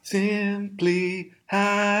Simply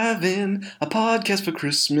having a podcast for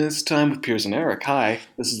Christmas time with Piers and Eric. Hi,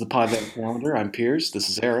 this is the Podvent Calendar. I'm Piers. This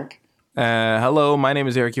is Eric. Hello, my name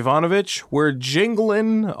is Eric Ivanovich. We're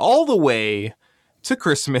jingling all the way to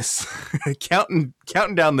Christmas, counting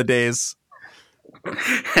down the days.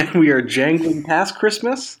 And we are jangling past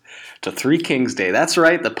Christmas to Three Kings Day. That's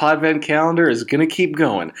right, the Podvent Calendar is going to keep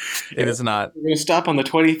going. It is not. We're going to stop on the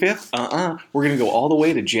 25th? We're going to go all the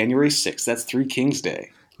way to January 6th. That's Three Kings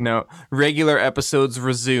Day. No, regular episodes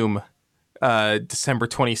resume December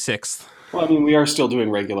 26th. Well, I mean, we are still doing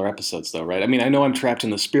regular episodes, though, right? I mean, I know I'm trapped in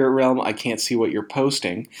the spirit realm. I can't see what you're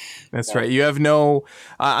posting. That's right. You have no...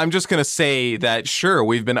 I'm just going to say that, sure,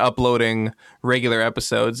 we've been uploading regular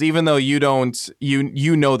episodes, even though you don't...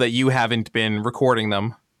 You know that you haven't been recording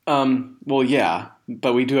them. Well, yeah,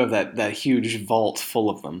 but we do have that huge vault full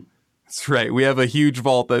of them. That's right. We have a huge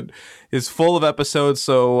vault that is full of episodes,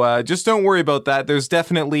 so just don't worry about that. There's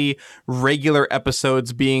definitely regular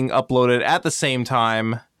episodes being uploaded at the same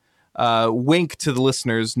time. Wink to the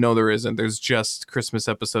listeners. No, there isn't. There's just Christmas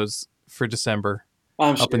episodes for December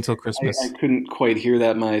up until Christmas. I couldn't quite hear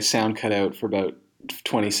that. My sound cut out for about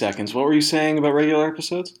 20 seconds. What were you saying about regular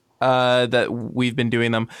episodes? That we've been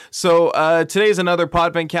doing them. So today's another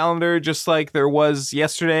Podvent Calendar, just like there was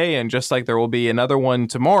yesterday, and just like there will be another one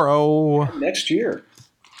tomorrow. Next year.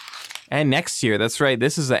 And next year. That's right.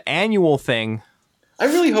 This is an annual thing. I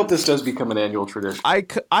really hope this does become an annual tradition.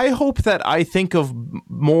 I hope that I think of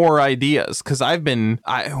more ideas, because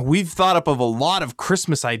we've thought up of a lot of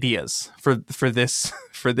Christmas ideas for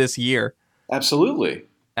this year. Absolutely.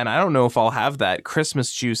 And I don't know if I'll have that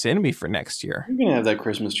Christmas juice in me for next year. You're going to have that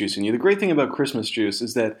Christmas juice in you. The great thing about Christmas juice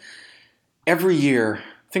is that every year,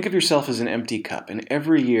 think of yourself as an empty cup, and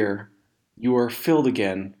every year you are filled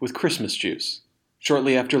again with Christmas juice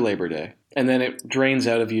shortly after Labor Day. And then it drains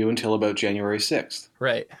out of you until about January 6th.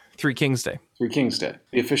 Right. Three Kings Day. Three Kings Day.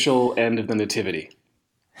 The official end of the Nativity.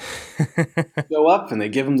 Go up and they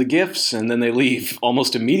give them the gifts and then they leave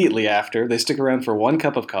almost immediately after. They stick around for one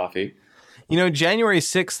cup of coffee. You know, January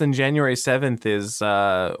 6th and January 7th is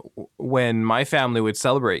when my family would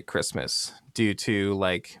celebrate Christmas due to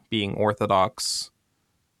like being Orthodox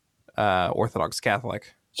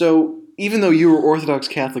Catholic. So even though you were Orthodox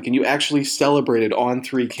Catholic and you actually celebrated on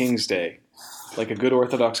Three Kings Day, like a good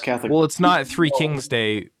Orthodox Catholic. Well, it's not Three Kings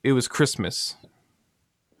Day. It was Christmas.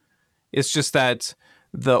 It's just that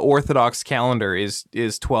the Orthodox calendar is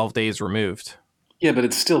 12 days removed. Yeah, but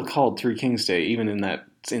it's still called Three Kings Day, even in that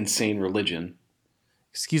insane religion.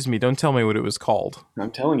 Excuse me, don't tell me what it was called.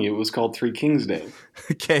 I'm telling you, it was called Three Kings Day.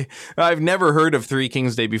 Okay, I've never heard of Three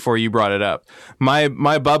Kings Day before you brought it up. My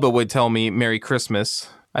Bubba would tell me Merry Christmas.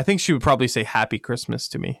 I think she would probably say Happy Christmas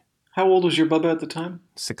to me. How old was your Bubba at the time?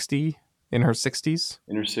 60? In her 60s?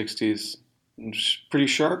 In her 60s. She's pretty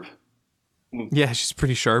sharp? Yeah, she's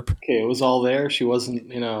pretty sharp. Okay, it was all there. She wasn't,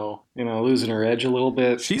 losing her edge a little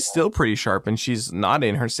bit. She's still pretty sharp, and she's not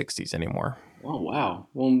in her 60s anymore. Oh, wow.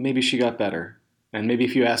 Well, maybe she got better. And maybe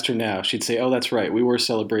if you asked her now, she'd say, oh, that's right. We were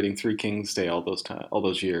celebrating Three Kings Day all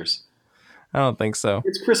those years. I don't think so.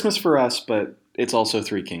 It's Christmas for us, but it's also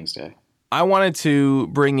Three Kings Day. I wanted to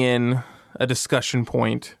bring in a discussion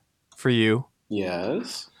point for you.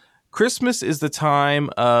 Yes. Christmas is the time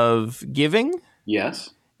of giving.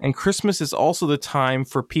 Yes. And Christmas is also the time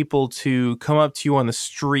for people to come up to you on the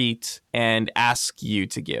street and ask you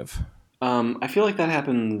to give. I feel like that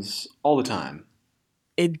happens all the time.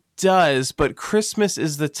 It does, but Christmas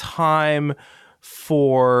is the time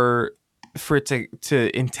for it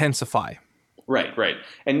to intensify. Right.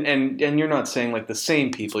 And you're not saying like the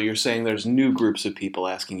same people. You're saying there's new groups of people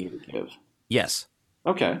asking you to give. Yes.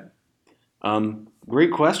 Okay.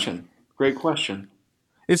 Great question.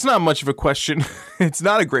 It's not much of a question. It's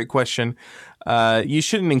not a great question. You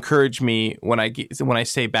shouldn't encourage me when I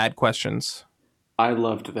say bad questions. I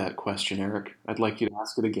loved that question, Eric. I'd like you to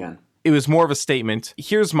ask it again. It was more of a statement.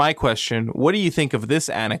 Here's my question. What do you think of this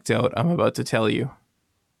anecdote I'm about to tell you?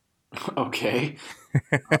 Okay.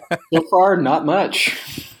 So far, not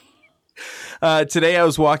much. Today I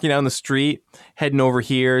was walking down the street, heading over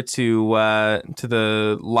here to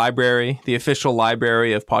the library, the official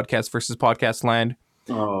library of Podcast versus Podcast Land,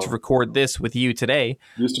 to record this with you today.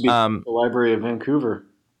 Used to be the Library of Vancouver.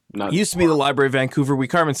 Used to be the Library of Vancouver. We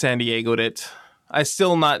Carmen San Diego'd it. I'm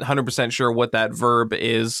still not 100% sure what that verb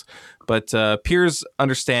is, but Piers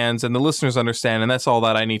understands and the listeners understand, and that's all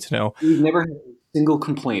that I need to know. We've never had a single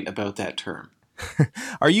complaint about that term.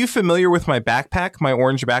 Are you familiar with my backpack, my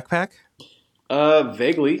orange backpack?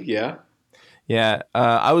 Vaguely, yeah. Yeah,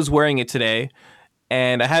 I was wearing it today,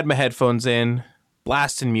 and I had my headphones in,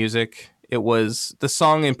 blasting music. It was, the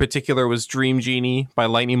song in particular was Dream Genie by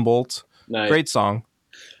Lightning Bolt. Nice. Great song.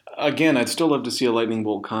 Again, I'd still love to see a Lightning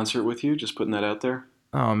Bolt concert with you. Just putting that out there.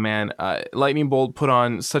 Oh man, Lightning Bolt put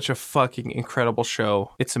on such a fucking incredible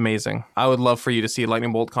show. It's amazing. I would love for you to see a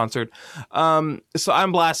Lightning Bolt concert. So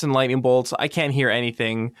I'm blasting Lightning Bolts. I can't hear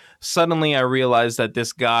anything. Suddenly I realize that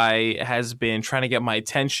this guy has been trying to get my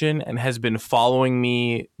attention and has been following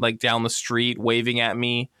me like down the street, waving at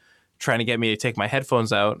me, trying to get me to take my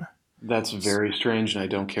headphones out. That's very strange, and I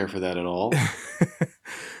don't care for that at all.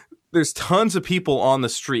 There's tons of people on the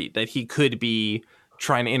street that he could be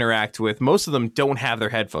trying to interact with. Most of them don't have their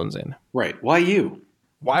headphones in. Right. Why you?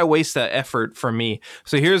 Why waste that effort for me?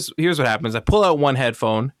 So here's what happens. I pull out one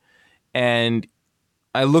headphone and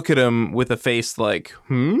I look at him with a face like,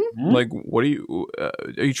 Like, what are you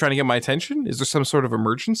trying to get my attention? Is there some sort of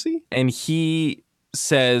emergency? And he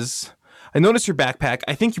says, I noticed your backpack.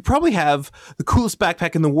 I think you probably have the coolest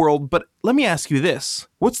backpack in the world, but let me ask you this.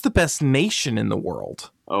 What's the best nation in the world?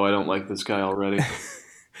 Oh, I don't like this guy already.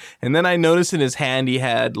 And then I noticed in his hand he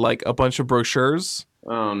had like a bunch of brochures.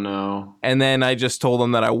 Oh, no. And then I just told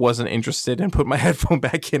him that I wasn't interested and put my headphone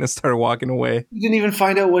back in and started walking away. You didn't even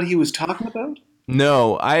find out what he was talking about?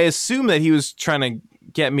 No, I assumed that he was trying to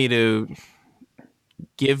get me to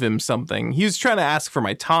give him something. He was trying to ask for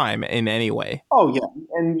my time in any way. Oh,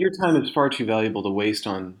 yeah. And your time is far too valuable to waste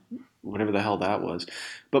on whatever the hell that was.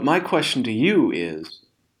 But my question to you is,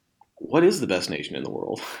 what is the best nation in the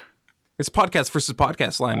world? It's podcast versus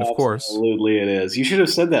podcast land, of course. Absolutely it is. You should have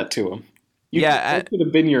said that to him. That could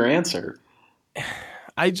have been your answer.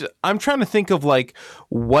 I'm trying to think of like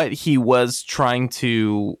what he was trying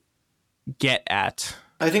to get at.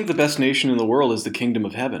 I think the best nation in the world is the kingdom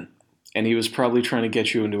of heaven. And he was probably trying to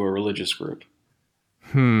get you into a religious group.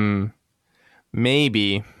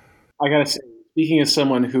 Maybe. I gotta say, speaking as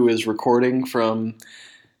someone who is recording from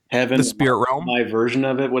heaven, the spirit realm, my version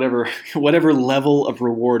of it, whatever level of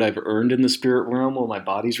reward I've earned in the spirit realm while my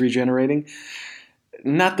body's regenerating,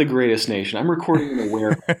 not the greatest nation. I'm recording in a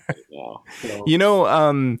warehouse right now. So. You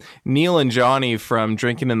know, Neil and Johnny from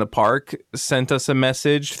Drinking in the Park sent us a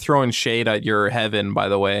message throwing shade at your heaven, by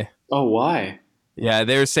the way. Oh, why? Yeah,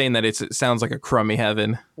 they're saying that it sounds like a crummy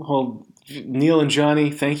heaven. Well, Neil and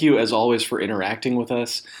Johnny, thank you as always for interacting with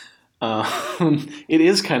us. It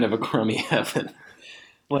is kind of a crummy heaven.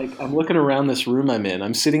 Like, I'm looking around this room I'm in.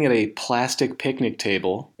 I'm sitting at a plastic picnic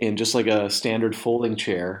table in just like a standard folding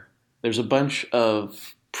chair. There's a bunch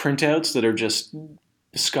of printouts that are just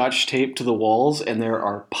scotch taped to the walls, and there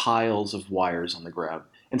are piles of wires on the ground.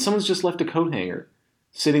 And someone's just left a coat hanger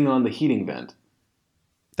sitting on the heating vent.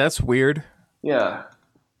 That's weird. Yeah.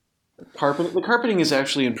 The carpeting is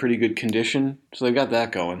actually in pretty good condition, so they've got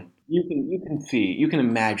that going. You can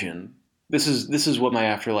imagine. This is what my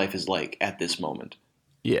afterlife is like at this moment.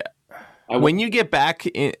 Yeah. When you get back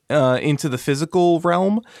into the physical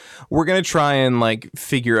realm, we're going to try and like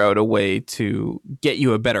figure out a way to get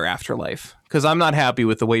you a better afterlife, because I'm not happy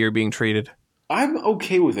with the way you're being treated. I'm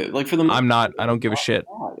okay with it. Like I'm not. I don't give a shit.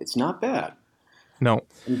 It's not bad. No.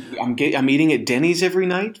 I'm eating at Denny's every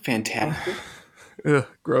night. Fantastic. Ugh,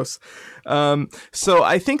 gross. So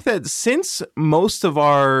I think that since most of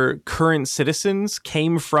our current citizens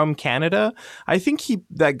came from Canada, I think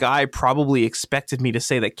that guy probably expected me to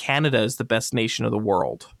say that Canada is the best nation of the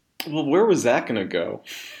world. Well, where was that going to go?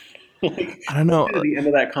 I don't know. At the end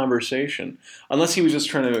of that conversation, unless he was just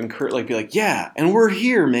trying to be like, yeah, and we're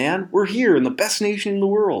here, man. We're here in the best nation in the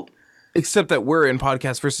world. Except that we're in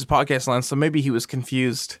podcast versus podcast land, so maybe he was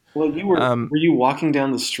confused. Well, you were. Were you walking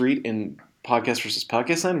down the street in Podcast versus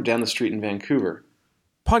Podcast Land or down the street in Vancouver?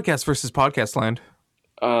 Podcast versus Podcast Land.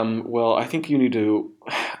 Well, I think you need to...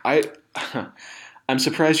 I'm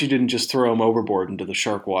surprised you didn't just throw him overboard into the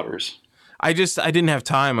shark waters. I didn't have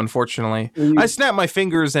time, unfortunately. I snapped my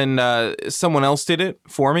fingers and someone else did it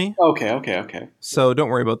for me. Okay. So don't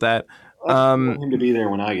worry about that. I want him to be there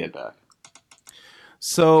when I get back.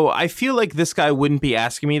 So I feel like this guy wouldn't be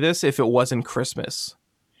asking me this if it wasn't Christmas.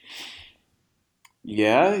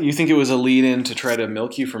 Yeah? You think it was a lead-in to try to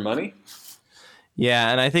milk you for money?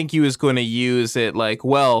 Yeah, and I think he was going to use it like,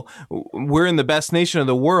 well, we're in the best nation of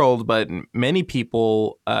the world, but many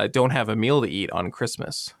people don't have a meal to eat on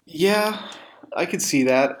Christmas. Yeah, I could see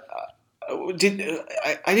that.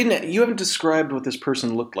 You haven't described what this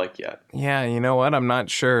person looked like yet. Yeah, you know what? I'm not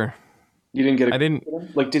sure. You didn't get I didn't.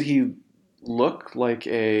 Like, did he look like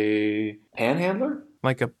a panhandler?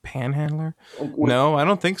 Like a panhandler? No, I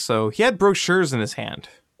don't think so. He had brochures in his hand.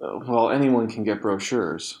 Well, anyone can get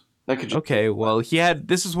brochures. That could okay, well,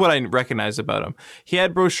 this is what I recognize about him. He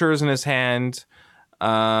had brochures in his hand. He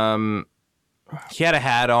had a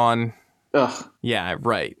hat on. Ugh. Yeah,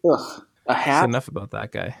 right. Ugh. A So hat enough about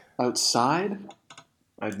that guy. outside?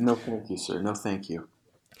 No, thank you, sir. No, thank you.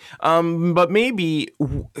 But maybe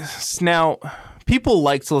now people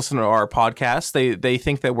like to listen to our podcast. They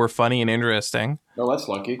think that we're funny and interesting. Oh, that's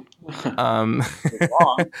lucky. Um, You're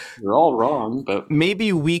wrong. You're all wrong, but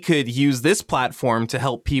maybe we could use this platform to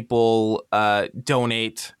help people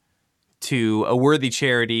donate to a worthy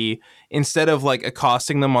charity instead of like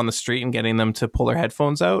accosting them on the street and getting them to pull their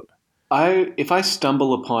headphones out. if I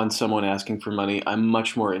stumble upon someone asking for money, I'm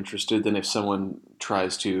much more interested than if someone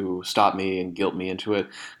tries to stop me and guilt me into it.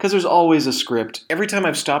 Because there's always a script. Every time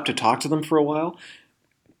I've stopped to talk to them for a while,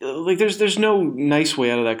 like there's no nice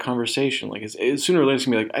way out of that conversation. Like it's sooner or later it's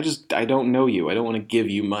gonna be like I don't know you. I don't want to give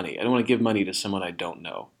you money. I don't want to give money to someone I don't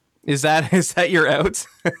know. Is that your out?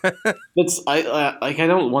 That's like I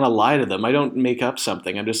don't want to lie to them. I don't make up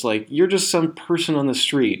something. I'm just like you're just some person on the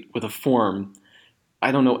street with a form.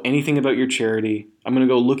 I don't know anything about your charity. I'm gonna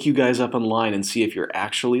go look you guys up online and see if you're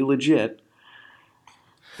actually legit.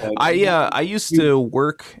 I used to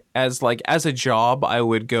work as a job. I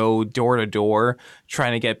would go door to door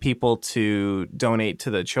trying to get people to donate to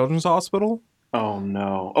the children's hospital. Oh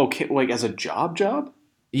no. Okay, like as a job?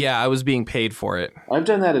 Yeah, I was being paid for it. I've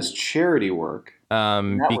done that as charity work.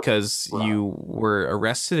 Because you were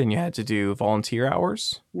arrested and you had to do volunteer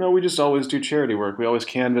hours. No, we just always do charity work. We always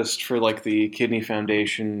canvassed for like the Kidney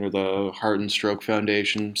Foundation or the Heart and Stroke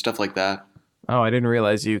Foundation, stuff like that. Oh, I didn't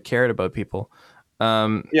realize you cared about people.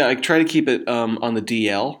 Yeah, I try to keep it on the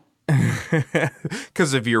DL.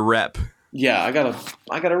 Because of your rep. Yeah, I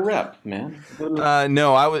got a rep, man.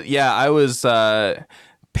 No, I was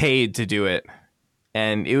paid to do it.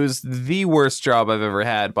 And it was the worst job I've ever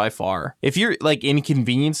had by far. If you're like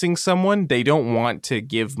inconveniencing someone, they don't want to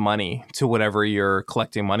give money to whatever you're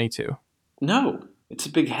collecting money to. No, it's a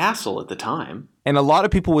big hassle at the time. And a lot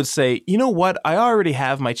of people would say, you know what? I already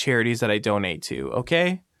have my charities that I donate to.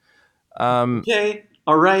 Okay. Okay.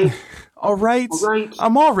 All right. All right. All right.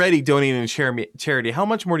 I'm already donating to charity. How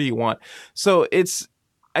much more do you want? So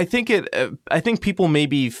I think people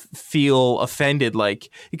maybe feel offended. Like,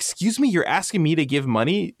 excuse me, you're asking me to give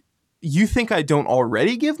money? You think I don't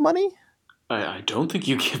already give money? I don't think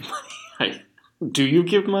you give money. Do you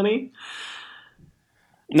give money?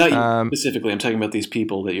 Not you specifically. I'm talking about these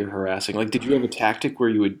people that you're harassing. Like, did you have a tactic where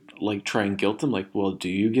you would like try and guilt them? Like, well, do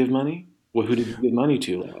you give money? Well, who did you give money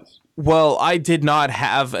to last? Well, I did not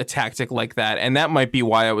have a tactic like that, and that might be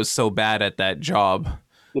why I was so bad at that job.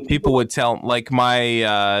 People would tell, like,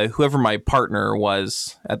 my whoever my partner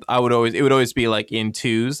was, it would always be like in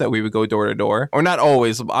twos that we would go door to door, or not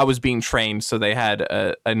always. I was being trained, so they had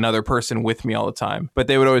another person with me all the time. But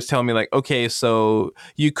they would always tell me like, okay, so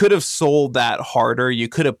you could have sold that harder, you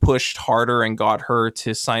could have pushed harder and got her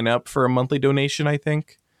to sign up for a monthly donation. I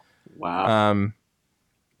think. Wow.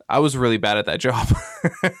 I was really bad at that job.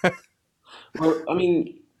 Well, I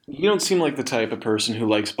mean, you don't seem like the type of person who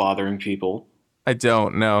likes bothering people. I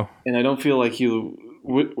don't know. And I don't feel like you.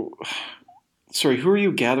 Sorry, who are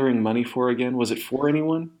you gathering money for again? Was it for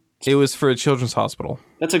anyone? It was for a children's hospital.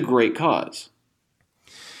 That's a great cause.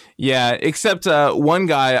 Yeah, except one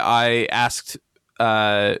guy I asked,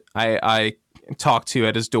 I talked to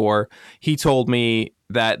at his door. He told me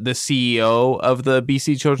that the CEO of the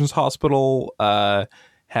BC Children's Hospital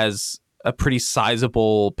has a pretty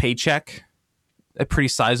sizable paycheck, a pretty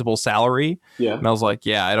sizable salary. Yeah. And I was like,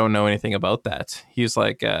 yeah, I don't know anything about that. He was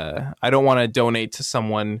like, I don't want to donate to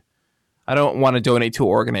someone. I don't want to donate to an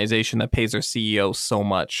organization that pays their CEO so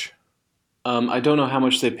much. I don't know how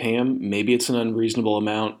much they pay him. Maybe it's an unreasonable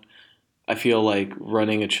amount. I feel like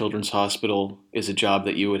running a children's hospital is a job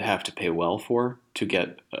that you would have to pay well for to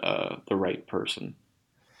get the right person.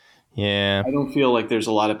 Yeah. I don't feel like there's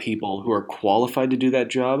a lot of people who are qualified to do that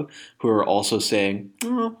job who are also saying,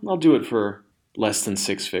 oh, I'll do it for less than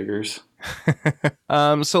six figures.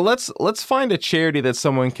 So let's find a charity that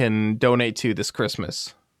someone can donate to this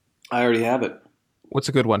Christmas. I already have it. What's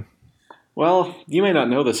a good one? Well, you may not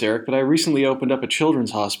know this, Eric, but I recently opened up a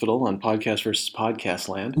children's hospital on Podcast versus Podcast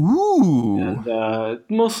Land. Ooh. And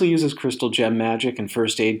mostly uses crystal gem magic and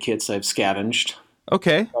first aid kits I've scavenged.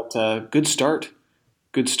 Okay. But good start.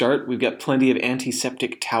 Good start. We've got plenty of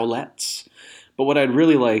antiseptic towelettes. But what I'd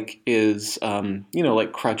really like is,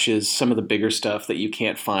 like crutches, some of the bigger stuff that you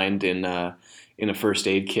can't find in a first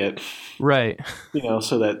aid kit. Right.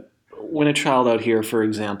 So that when a child out here, for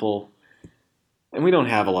example, and we don't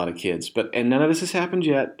have a lot of kids, and none of this has happened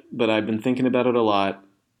yet, but I've been thinking about it a lot.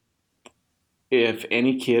 If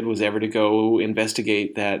any kid was ever to go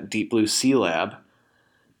investigate that Deep Blue Sea Lab,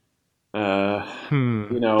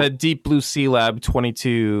 that Deep Blue Sea Lab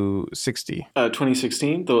 2260,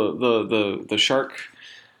 2016, the shark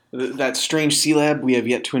That strange sea lab we have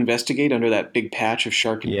yet to investigate under that big patch of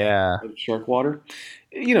Yeah. shark water.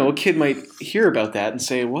 A kid might hear about that and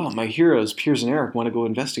say, "Well, my heroes, Piers and Eric, want to go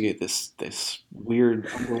investigate this weird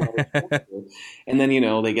underwater structure." And then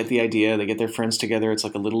they get the idea, they get their friends together. It's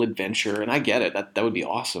like a little adventure, and I get it. That would be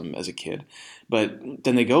awesome as a kid. But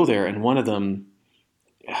then they go there, and one of them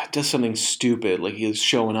does something stupid, like he is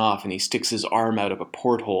showing off, and he sticks his arm out of a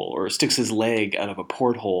porthole or sticks his leg out of a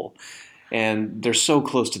porthole. And they're so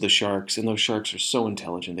close to the sharks, and those sharks are so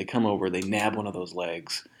intelligent. They come over, they nab one of those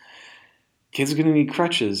legs. Kids are going to need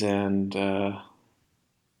crutches, and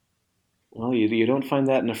well, you don't find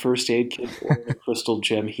that in a first aid kit or a crystal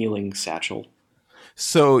gem healing satchel.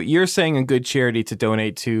 So you're saying a good charity to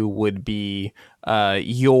donate to would be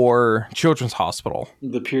your children's hospital,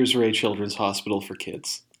 The Piers Ray Children's Hospital for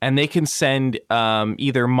Kids. and they can send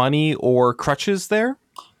either money or crutches there.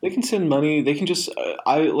 They can send money. They can just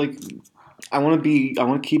I want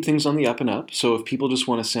to keep things on the up and up. So if people just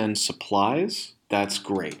want to send supplies, that's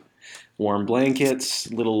great. Warm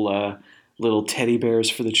blankets, little teddy bears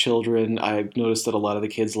for the children. I've noticed that a lot of the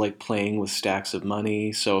kids like playing with stacks of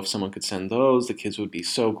money. So if someone could send those, the kids would be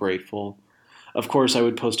so grateful. Of course, I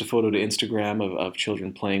would post a photo to Instagram of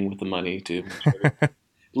children playing with the money to make sure it's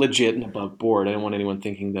legit and above board. I don't want anyone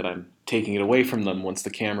thinking that I'm taking it away from them once the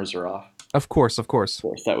cameras are off. Of course, of course. Of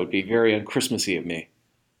course, that would be very un-Christmassy of me.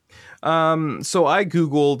 So I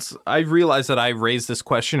Googled, I realized that I raised this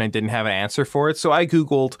question. I didn't have an answer for it. So I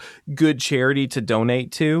Googled good charity to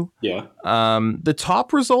donate to. Yeah. The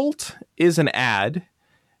top result is an ad,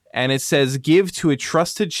 and it says, give to a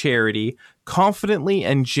trusted charity confidently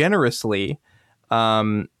and generously.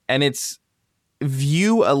 And it's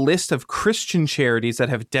view a list of Christian charities that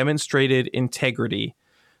have demonstrated integrity.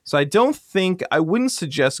 So I wouldn't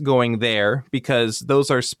suggest going there because those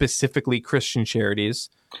are specifically Christian charities.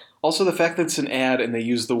 Also, the fact that it's an ad and they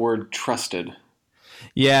use the word trusted.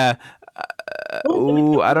 Yeah. I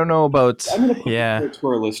don't know about. I'm going to put Yeah. it to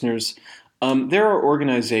our listeners. There are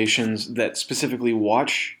organizations that specifically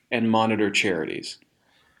watch and monitor charities.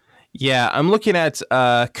 Yeah. I'm looking at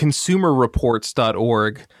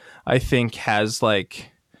consumerreports.org, I think, has like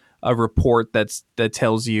a report that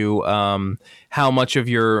tells you how much of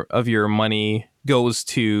your money goes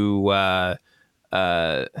to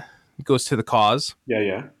the cause.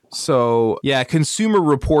 Yeah. So yeah,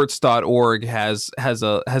 consumerreports.org has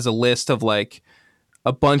a list of like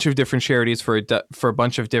a bunch of different charities for a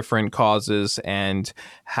bunch of different causes and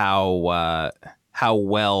how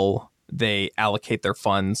well they allocate their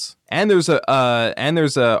funds. And there's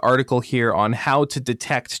a article here on how to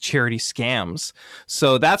detect charity scams.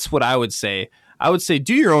 So that's what I would say. I would say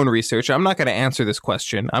do your own research. I'm not going to answer this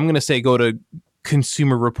question. I'm going to say go to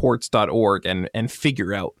consumerreports.org and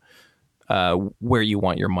figure out where you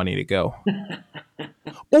want your money to go.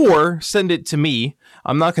 Or send it to me.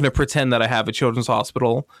 I'm not going to pretend that I have a children's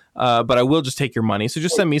hospital, but I will just take your money. So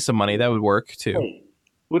just send me some money. That would work too. Hey,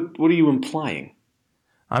 what are you implying?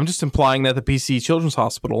 I'm just implying that the BC Children's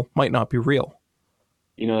Hospital might not be real.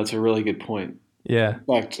 That's a really good point. Yeah. In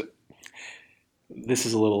fact, this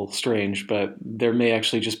is a little strange, but there may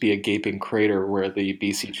actually just be a gaping crater where the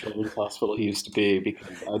BC Children's Hospital used to be because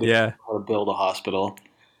I didn't know how to build a hospital.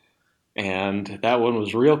 And that one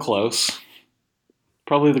was real close.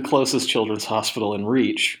 Probably the closest children's hospital in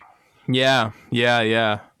reach. Yeah.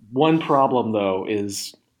 One problem, though,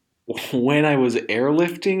 is when I was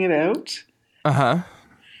airlifting it out, Uh-huh.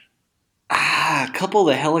 a couple of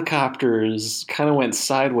the helicopters kind of went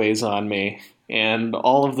sideways on me, and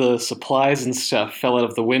all of the supplies and stuff fell out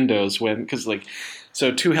of the windows so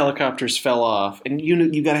 2 helicopters fell off, and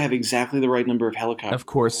you got to have exactly the right number of helicopters. Of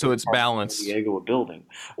course, so it's balanced. Diego a building,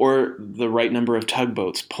 or the right number of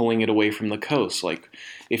tugboats pulling it away from the coast. Like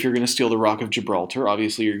if you're going to steal the Rock of Gibraltar,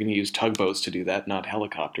 obviously you're going to use tugboats to do that, not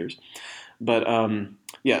helicopters. But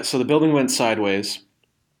so the building went sideways.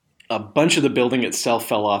 A bunch of the building itself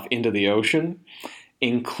fell off into the ocean,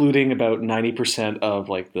 including about 90% of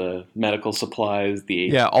like the medical supplies,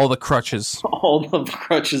 all the crutches. All of the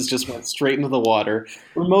crutches just went straight into the water.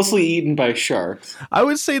 Were mostly eaten by sharks. I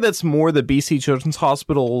would say that's more the BC Children's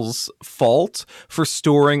Hospital's fault for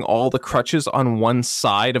storing all the crutches on one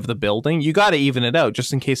side of the building. You got to even it out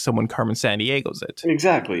just in case someone Carmen Sandiego's it.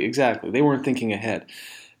 Exactly. They weren't thinking ahead.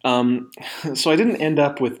 So I didn't end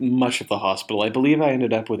up with much of the hospital. I believe I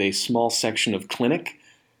ended up with a small section of clinic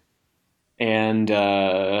and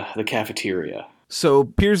the cafeteria. So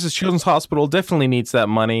Piers' Children's Hospital definitely needs that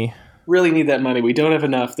money. Really need that money. We don't have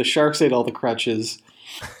enough. The sharks ate all the crutches.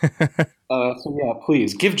 So yeah,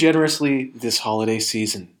 please give generously this holiday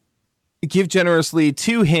season. give generously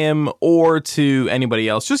to him or to anybody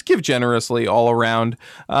else. Just give generously all around.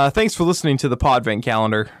 Thanks for listening to the Podvent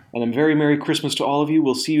Calendar. And a very Merry Christmas to all of you.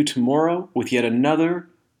 We'll see you tomorrow with yet another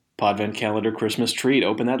Podvent Calendar Christmas treat.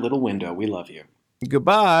 Open that little window. We love you.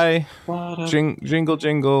 Goodbye. Jingle,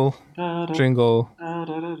 jingle, jingle.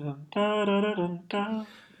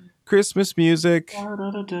 Christmas music.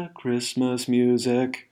 Christmas music.